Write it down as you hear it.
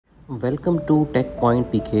Welcome to TechPoint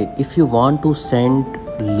PK. If you want to send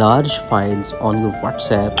large files on your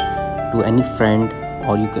WhatsApp to any friend,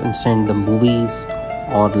 or you can send the movies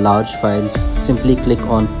or large files, simply click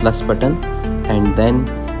on plus button and then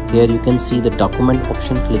here you can see the document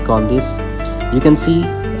option. Click on this. You can see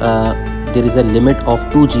there is a limit of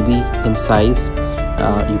 2 GB in size.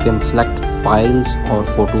 You can select files or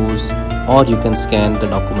photos, or you can scan the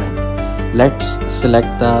document. Let's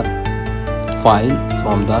select the file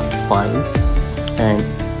from the files, and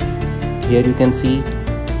here you can see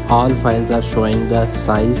all files are showing the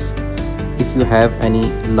size. If you have any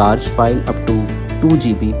large file up to 2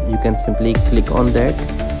 GB, you can simply click on that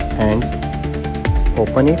and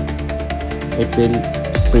open it. It will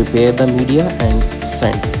prepare the media and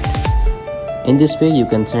send it. In this way you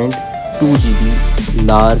can send 2 GB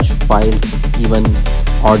large files, even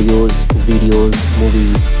audios, videos,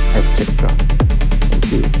 movies, etc.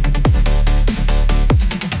 Thank you.